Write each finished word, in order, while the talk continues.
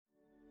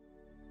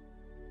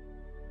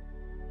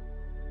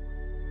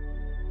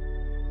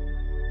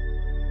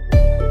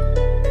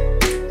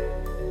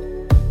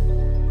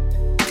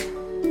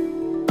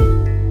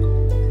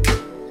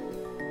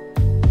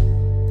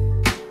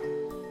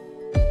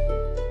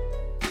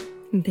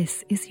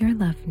This is your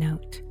love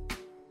note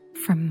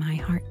from my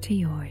heart to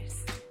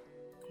yours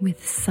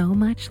with so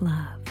much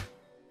love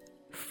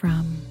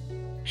from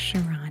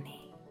Shirani.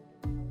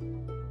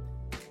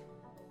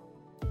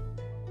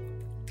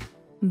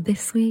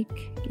 This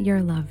week,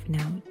 your love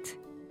note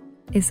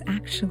is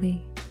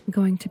actually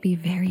going to be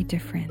very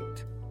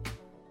different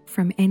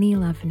from any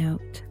love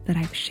note that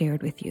I've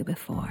shared with you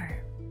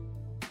before.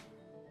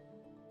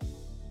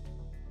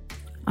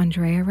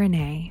 Andrea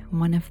Renee,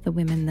 one of the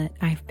women that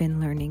I've been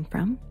learning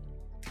from,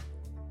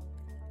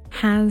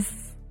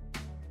 has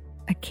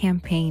a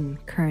campaign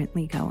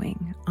currently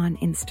going on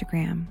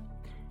Instagram,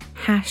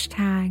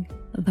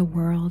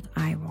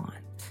 #TheWorldIWant.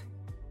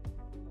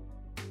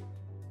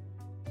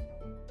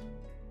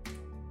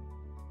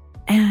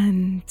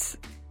 And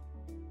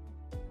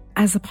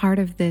as a part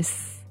of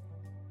this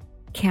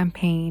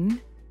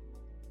campaign,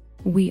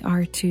 we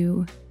are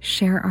to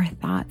share our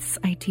thoughts,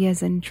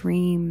 ideas, and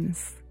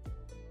dreams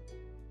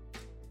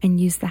and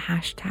use the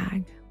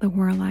hashtag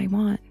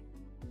 #TheWorldIWant.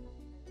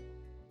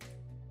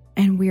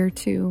 And we're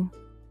to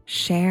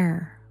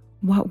share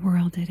what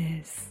world it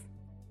is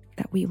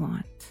that we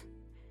want,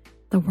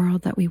 the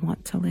world that we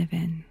want to live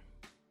in.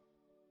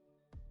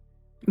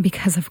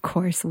 Because of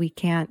course we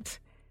can't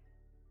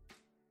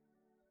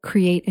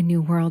create a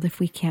new world if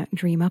we can't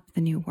dream up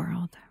the new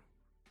world.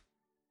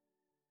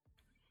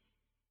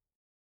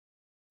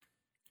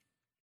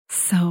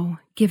 So,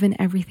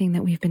 given everything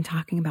that we've been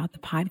talking about the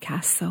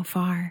podcast so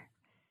far,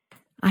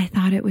 I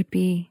thought it would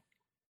be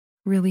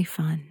really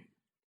fun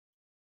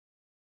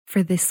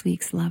for this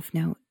week's love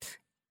note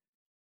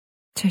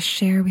to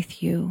share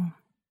with you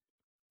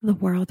the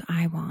world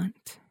I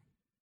want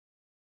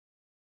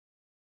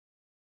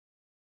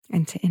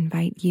and to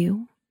invite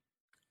you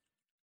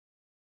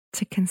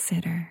to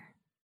consider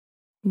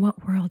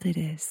what world it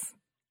is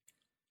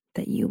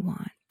that you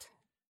want.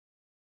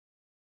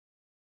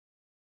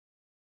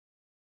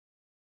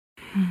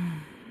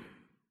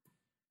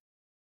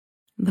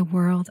 The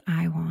world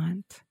I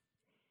want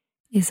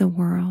is a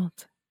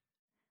world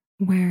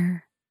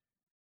where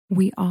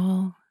we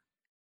all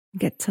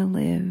get to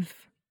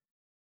live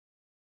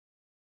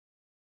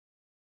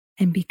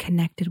and be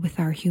connected with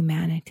our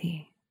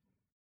humanity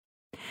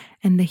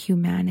and the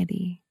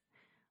humanity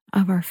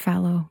of our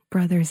fellow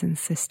brothers and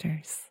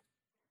sisters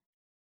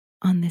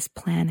on this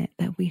planet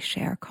that we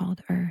share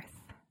called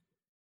Earth.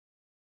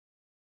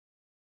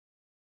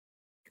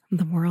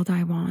 The world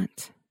I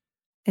want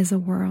is a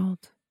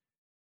world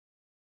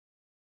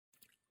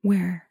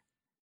where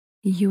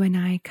you and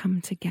I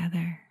come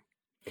together.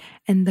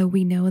 And though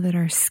we know that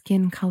our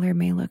skin color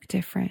may look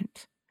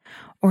different,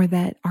 or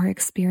that our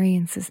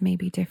experiences may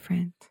be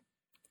different,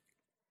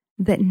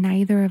 that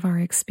neither of our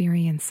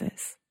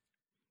experiences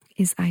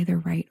is either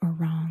right or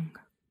wrong.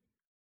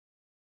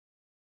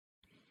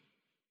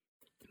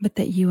 But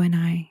that you and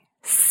I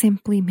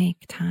simply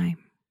make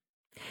time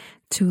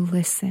to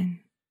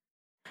listen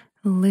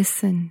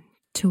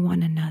to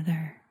one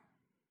another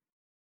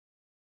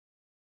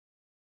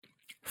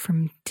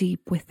from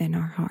deep within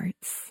our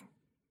hearts.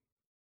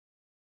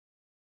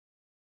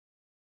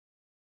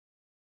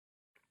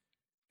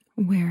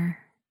 Where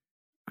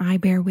I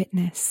bear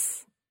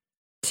witness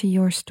to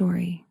your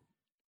story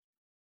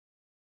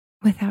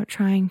without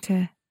trying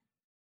to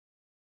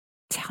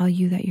tell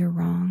you that you're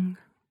wrong,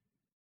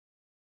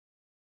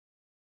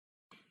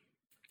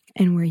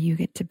 and where you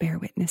get to bear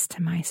witness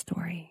to my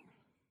story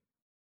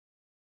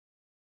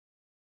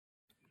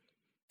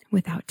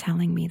without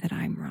telling me that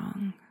I'm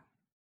wrong.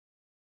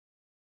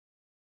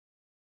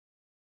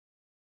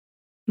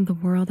 The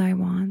world I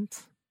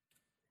want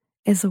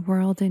is a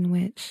world in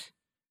which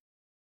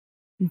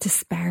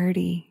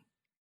disparity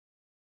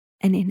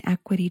and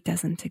inequity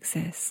doesn't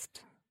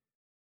exist.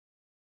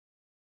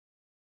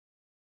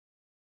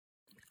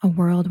 A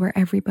world where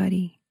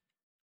everybody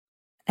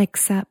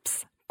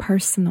accepts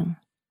personal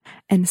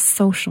and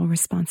social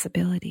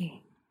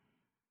responsibility.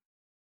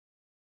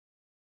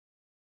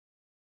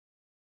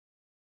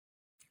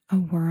 A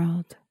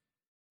world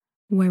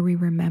where we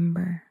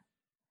remember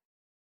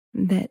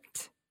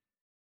that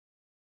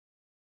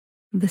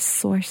the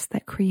source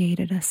that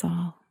created us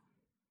all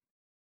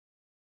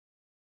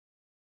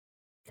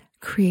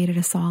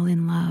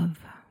in love,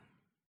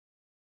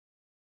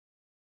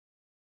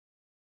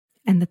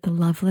 and that the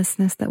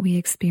lovelessness that we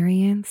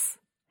experience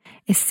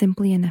is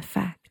simply an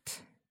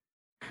effect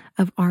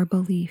of our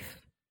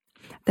belief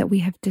that we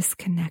have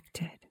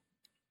disconnected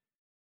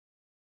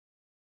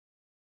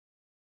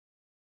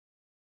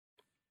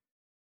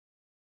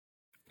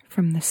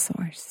from the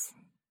source,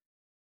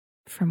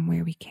 from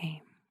where we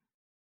came.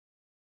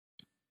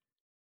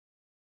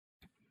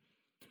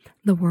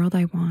 The world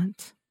I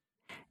want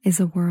is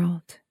a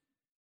world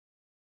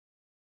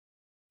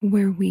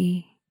where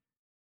we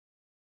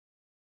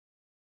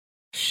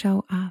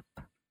show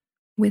up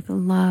with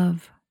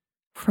love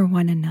for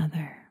one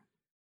another.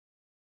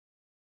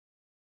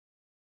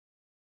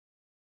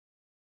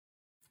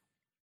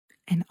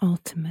 And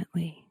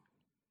ultimately,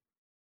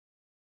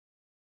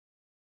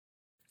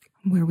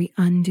 where we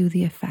undo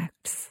the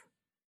effects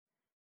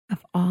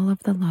of all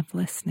of the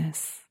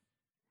lovelessness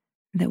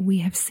that we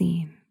have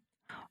seen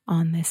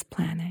on this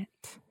planet.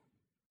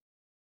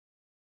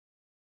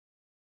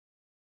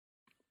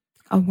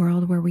 A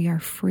world where we are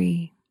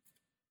free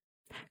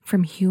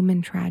from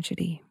human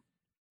tragedy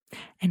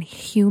and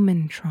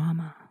human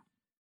trauma.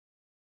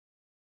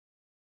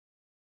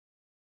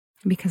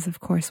 Because, of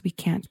course, we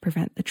can't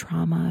prevent the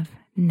trauma of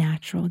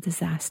natural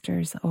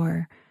disasters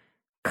or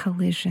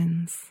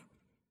collisions.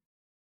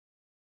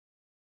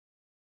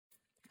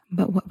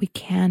 But what we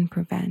can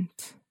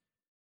prevent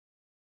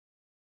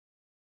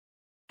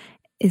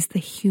is the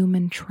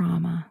human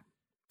trauma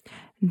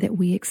that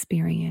we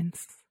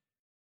experience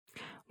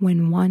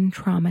when one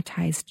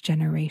traumatized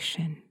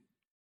generation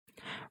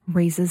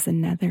raises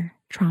another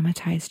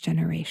traumatized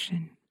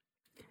generation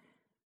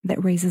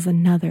that raises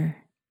another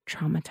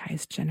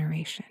traumatized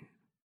generation.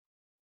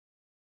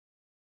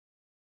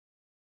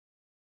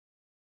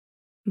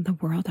 The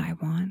world I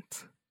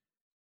want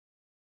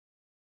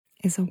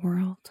is a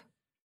world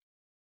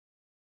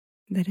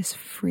that is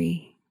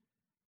free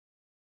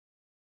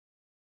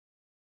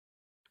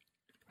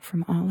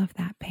from all of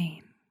that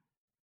pain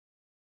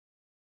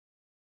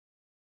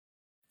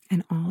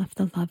and all of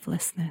the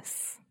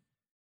lovelessness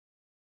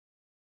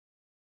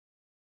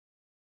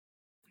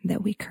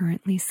that we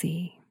currently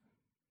see.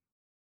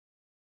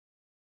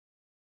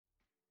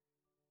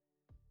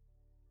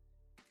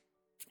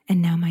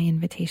 And now my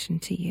invitation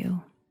to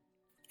you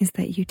is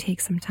that you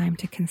take some time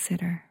to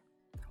consider,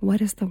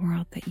 what is the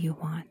world that you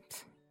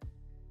want?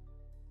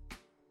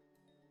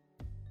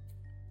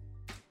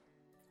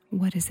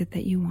 What is it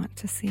that you want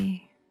to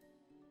see?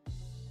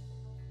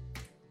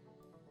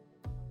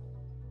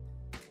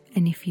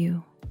 And if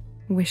you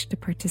wish to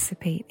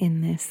participate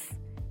in this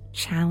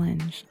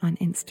challenge on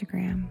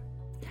Instagram,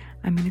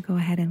 I'm going to go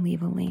ahead and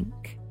leave a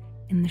link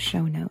in the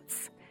show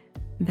notes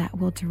that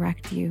will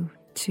direct you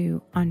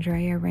to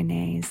Andrea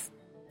Renee's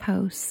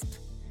post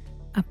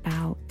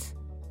about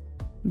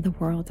the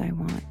World I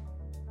Want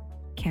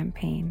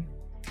campaign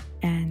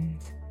and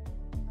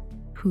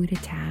who to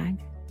tag,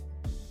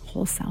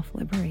 whole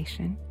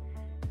self-liberation,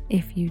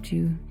 if you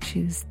do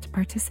choose to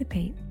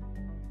participate.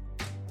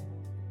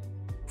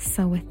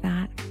 So with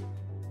that,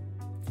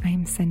 I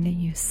am sending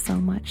you so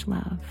much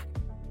love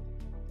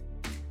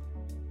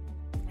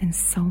and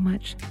so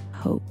much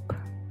hope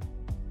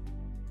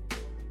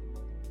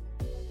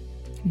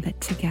that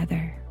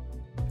together,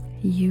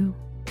 you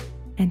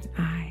and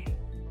I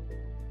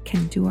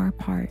can do our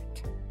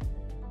part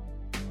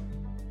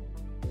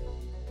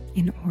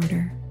in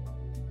order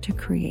to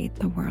create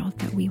the world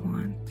that we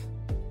want.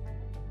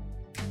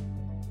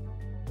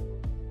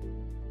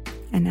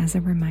 And as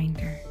a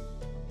reminder,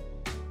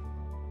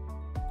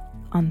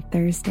 on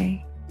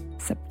Thursday,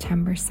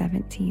 September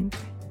 17th,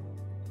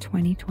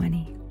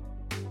 2020,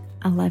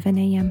 11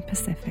 a.m.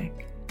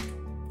 Pacific,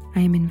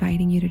 I am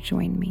inviting you to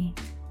join me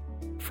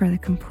for the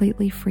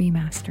completely free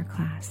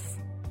masterclass,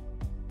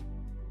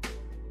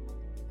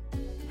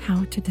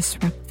 How to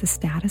Disrupt the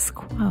Status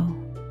Quo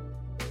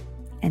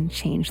and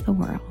Change the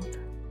World.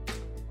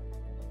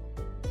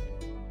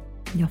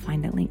 You'll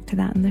find a link to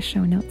that in the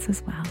show notes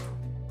as well.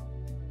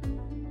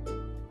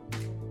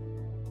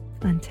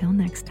 Until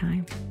next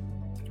time,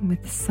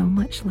 with so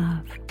much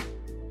love,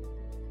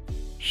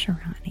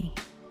 Shirani.